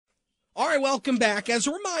All right, welcome back. As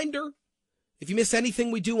a reminder, if you miss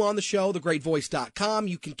anything we do on the show, thegreatvoice.com,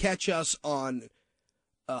 you can catch us on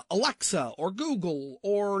Alexa or Google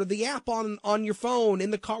or the app on your phone,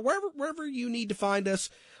 in the car, wherever you need to find us.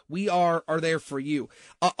 We are there for you.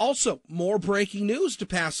 Also, more breaking news to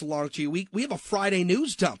pass along to you. We have a Friday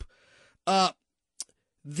news dump.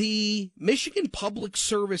 The Michigan Public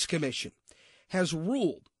Service Commission has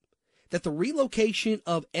ruled that the relocation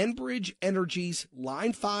of Enbridge Energy's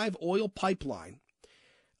Line 5 oil pipeline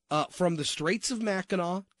from the Straits of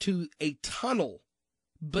Mackinac to a tunnel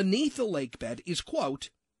beneath the lake bed is, quote,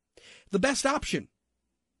 the best option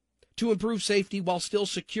to improve safety while still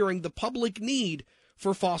securing the public need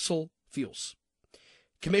for fossil fuels.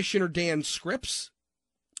 Commissioner Dan Scripps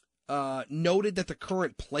noted that the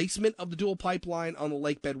current placement of the dual pipeline on the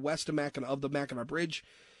lake bed west of the Mackinac Bridge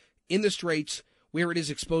in the Straits, where it is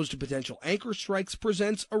exposed to potential anchor strikes,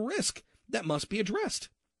 presents a risk that must be addressed.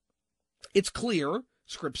 It's clear,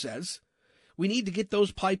 Scripps says, we need to get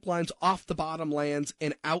those pipelines off the bottomlands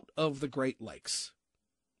and out of the Great Lakes.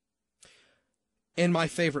 And my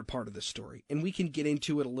favorite part of this story, and we can get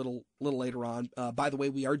into it a little later on. By the way,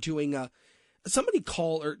 we are doing somebody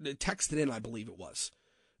called or texted in, I believe it was.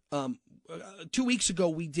 2 weeks ago,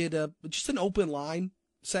 we did just an open line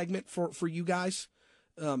segment for you guys.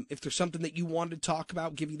 If there's something that you wanted to talk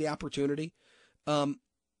about, give you the opportunity.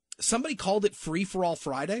 Somebody called it Free for All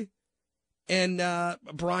Friday, and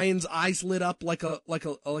Brian's eyes lit up like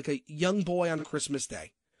a young boy on Christmas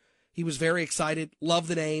Day. He was very excited, loved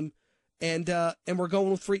the name, and we're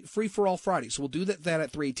going with Free for All Friday. So we'll do that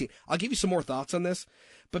at 3:18. I'll give you some more thoughts on this,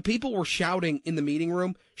 but people were shouting in the meeting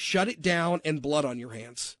room, "Shut it down and blood on your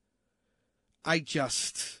hands." I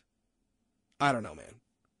don't know, man.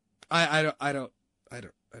 I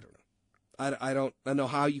don't know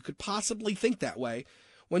how you could possibly think that way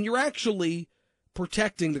when you're actually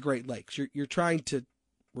protecting the Great Lakes. You're trying to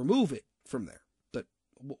remove it from there, but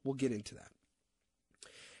we'll get into that.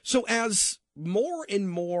 So as more and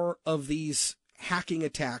more of these hacking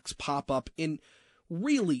attacks pop up in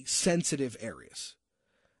really sensitive areas,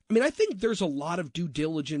 I mean, I think there's a lot of due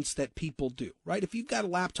diligence that people do, right? If you've got a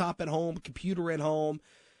laptop at home, a computer at home,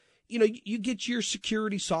 you get your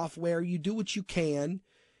security software, you do what you can.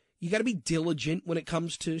 You got to be diligent when it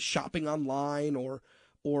comes to shopping online or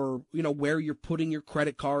where you're putting your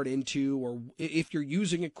credit card into, or if you're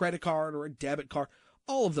using a credit card or a debit card,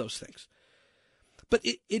 all of those things. But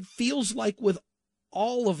it feels like with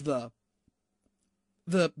all of the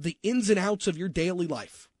ins and outs of your daily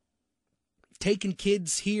life, taking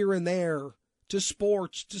kids here and there to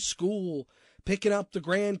sports, to school, picking up the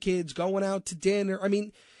grandkids, going out to dinner. I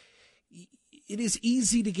mean, it is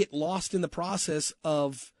easy to get lost in the process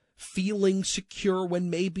of feeling secure when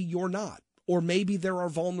maybe you're not, or maybe there are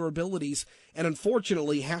vulnerabilities, and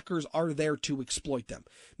unfortunately, hackers are there to exploit them.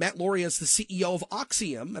 Matt Loria is the CEO of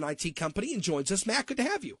Auxium, an IT company, and joins us. Matt, good to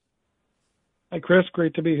have you. Hi, Chris.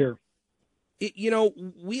 Great to be here.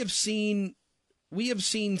 We have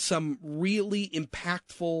seen some really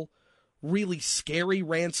impactful, really scary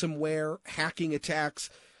ransomware hacking attacks.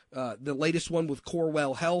 The latest one with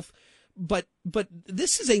Corewell Health. But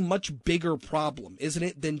this is a much bigger problem, isn't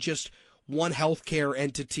it, than just one healthcare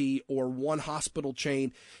entity or one hospital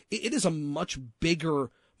chain? It is a much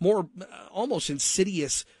bigger, more almost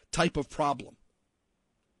insidious type of problem.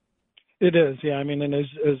 It is, yeah. I mean, and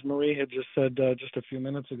as Marie had just said just a few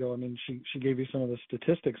minutes ago, I mean, she gave you some of the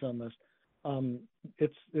statistics on this.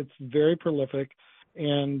 It's very prolific,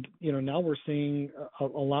 and now we're seeing a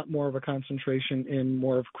lot more of a concentration in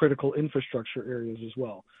more of critical infrastructure areas as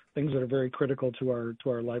well. Things that are very critical to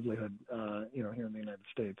our livelihood, here in the United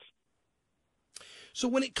States. So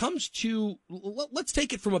when it comes to, let's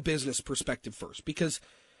take it from a business perspective first, because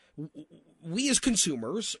we as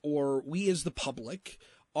consumers, or we as the public,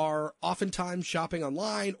 are oftentimes shopping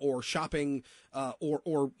online or shopping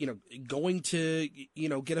or going to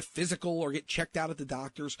get a physical or get checked out at the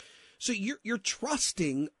doctor's. So you're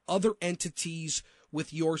trusting other entities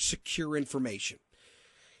with your secure information.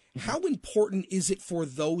 How important is it for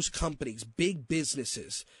those companies, big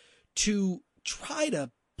businesses, to try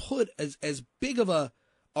to put as big of a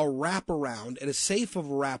wraparound and as safe of a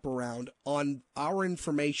wraparound on our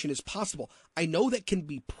information as possible? I know that can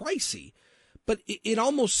be pricey, but it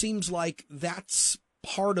almost seems like that's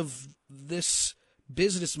part of this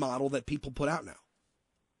business model that people put out now.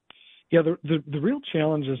 Yeah, the real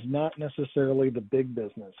challenge is not necessarily the big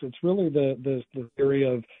business. It's really the theory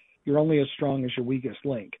of you're only as strong as your weakest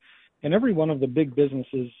link. And every one of the big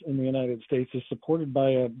businesses in the United States is supported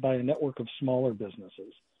by a network of smaller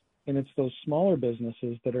businesses. And it's those smaller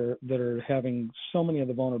businesses that are having so many of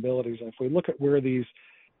the vulnerabilities. And if we look at where these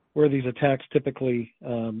where these attacks typically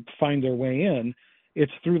find their way in.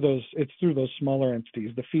 It's through those smaller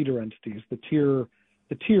entities, the feeder entities, the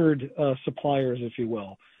tiered suppliers, if you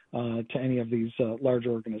will, to any of these large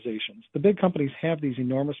organizations. The big companies have these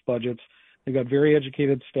enormous budgets. They've got very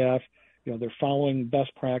educated staff. They're following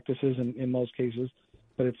best practices in most cases,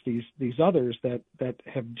 but it's these others that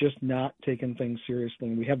have just not taken things seriously,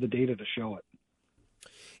 and we have the data to show it.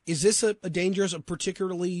 Is this a dangerous, a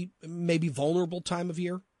particularly maybe vulnerable time of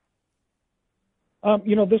year?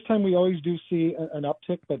 This time we always do see an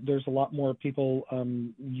uptick, but there's a lot more people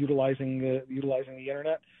utilizing the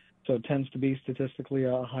internet, so it tends to be statistically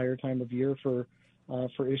a higher time of year for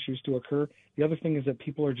issues to occur. The other thing is that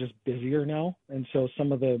people are just busier now, and so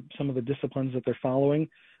some of the disciplines that they're following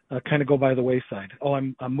kind of go by the wayside. Oh,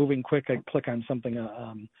 I'm moving quick. I click on something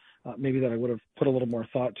maybe that I would have put a little more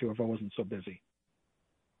thought to if I wasn't so busy.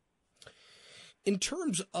 In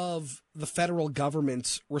terms of the federal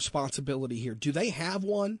government's responsibility here, do they have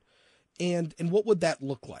one, and what would that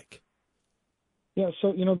look like? Yeah,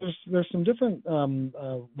 so there's some different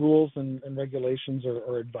rules and regulations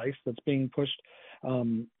or advice that's being pushed.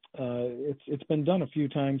 It's been done a few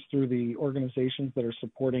times through the organizations that are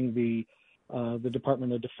supporting the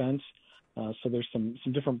Department of Defense. So there's some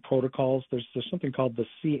different protocols. There's something called the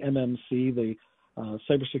CMMC, the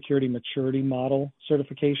Cybersecurity Maturity Model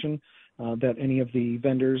Certification, that any of the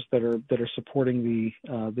vendors that are supporting the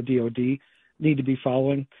DoD need to be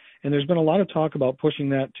following. And there's been a lot of talk about pushing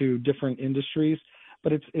that to different industries,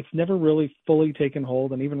 but it's never really fully taken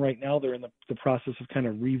hold. And even right now, they're in the process of kind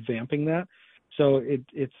of revamping that. So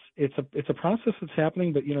it's a process that's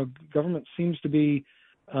happening, but government seems to be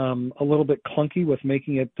a little bit clunky with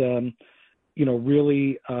making it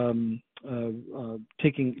really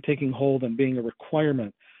taking hold and being a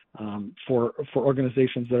requirement for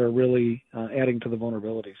organizations that are really adding to the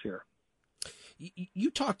vulnerabilities here.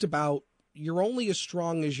 You talked about you're only as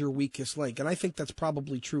strong as your weakest link, and I think that's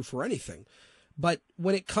probably true for anything. But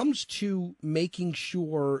when it comes to making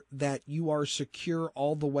sure that you are secure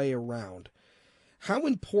all the way around, how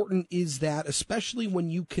important is that, especially when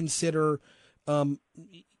you consider,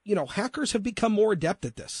 hackers have become more adept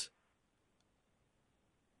at this?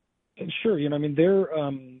 Sure. They're,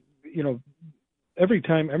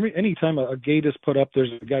 any time a gate is put up,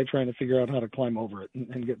 there's a guy trying to figure out how to climb over it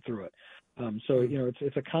and get through it.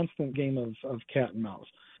 It's a constant game of cat and mouse.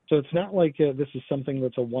 So it's not like this is something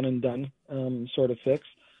that's a one and done sort of fix.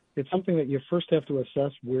 It's something that you first have to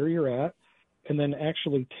assess where you're at, and then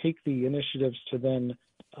actually take the initiatives to then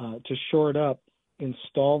to shore it up,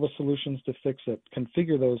 install the solutions to fix it,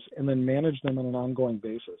 configure those, and then manage them on an ongoing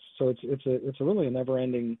basis. So it's really a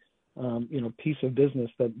never-ending piece of business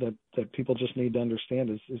that people just need to understand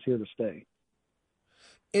is here to stay.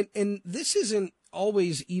 And this isn't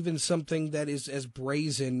always even something that is as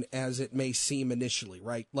brazen as it may seem initially,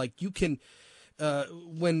 right? Like you can,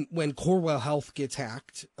 when Corewell Health gets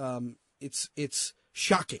hacked, it's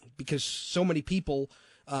shocking because so many people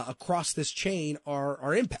across this chain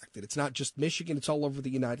are impacted. It's not just Michigan; it's all over the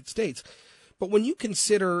United States. But when you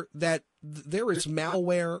consider that there is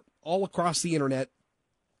malware all across the internet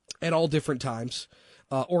at all different times,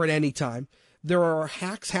 or at any time, there are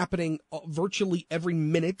hacks happening virtually every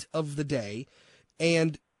minute of the day,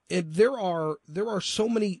 and there are so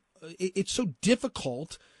many. It's so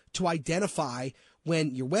difficult to identify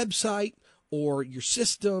when your website or your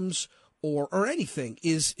systems or anything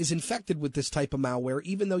is infected with this type of malware,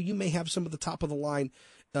 even though you may have some of the top of the line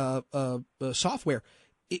software.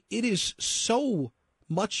 It is so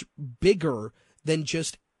much bigger than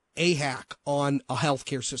just a hack on a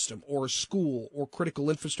healthcare system or a school or critical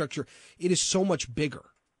infrastructure. It is so much bigger.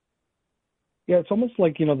 Yeah, it's almost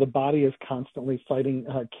like, the body is constantly fighting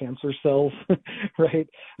cancer cells, right?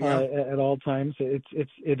 Yeah. At all times. It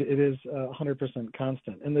is 100%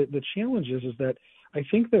 constant. And the challenge is that I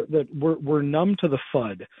think that we're numb to the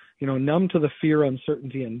FUD, numb to the fear,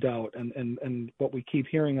 uncertainty, and doubt. And what we keep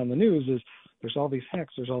hearing on the news is there's all these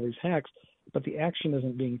hacks, but the action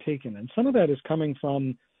isn't being taken. And some of that is coming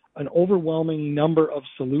from an overwhelming number of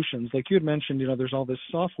solutions. Like you had mentioned, there's all this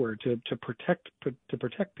software to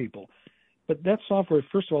protect people. But that software,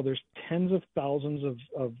 first of all, there's tens of thousands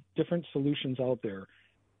of different solutions out there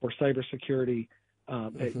for cybersecurity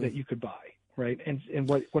that you could buy, right? And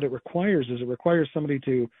what it requires is somebody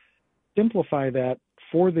to simplify that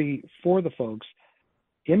for the folks,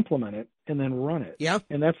 implement it, and then run it. Yeah.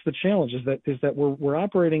 And that's the challenge is that we're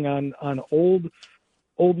operating on old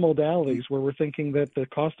modalities where we're thinking that the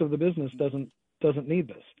cost of the business doesn't need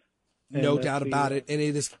this. No doubt about it, and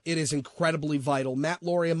it is incredibly vital. Matt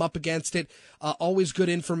Loria, I'm up against it. Always good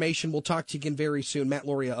information. We'll talk to you again very soon. Matt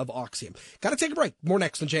Loria of Auxium. Got to take a break. More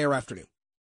next on JR Afternoon.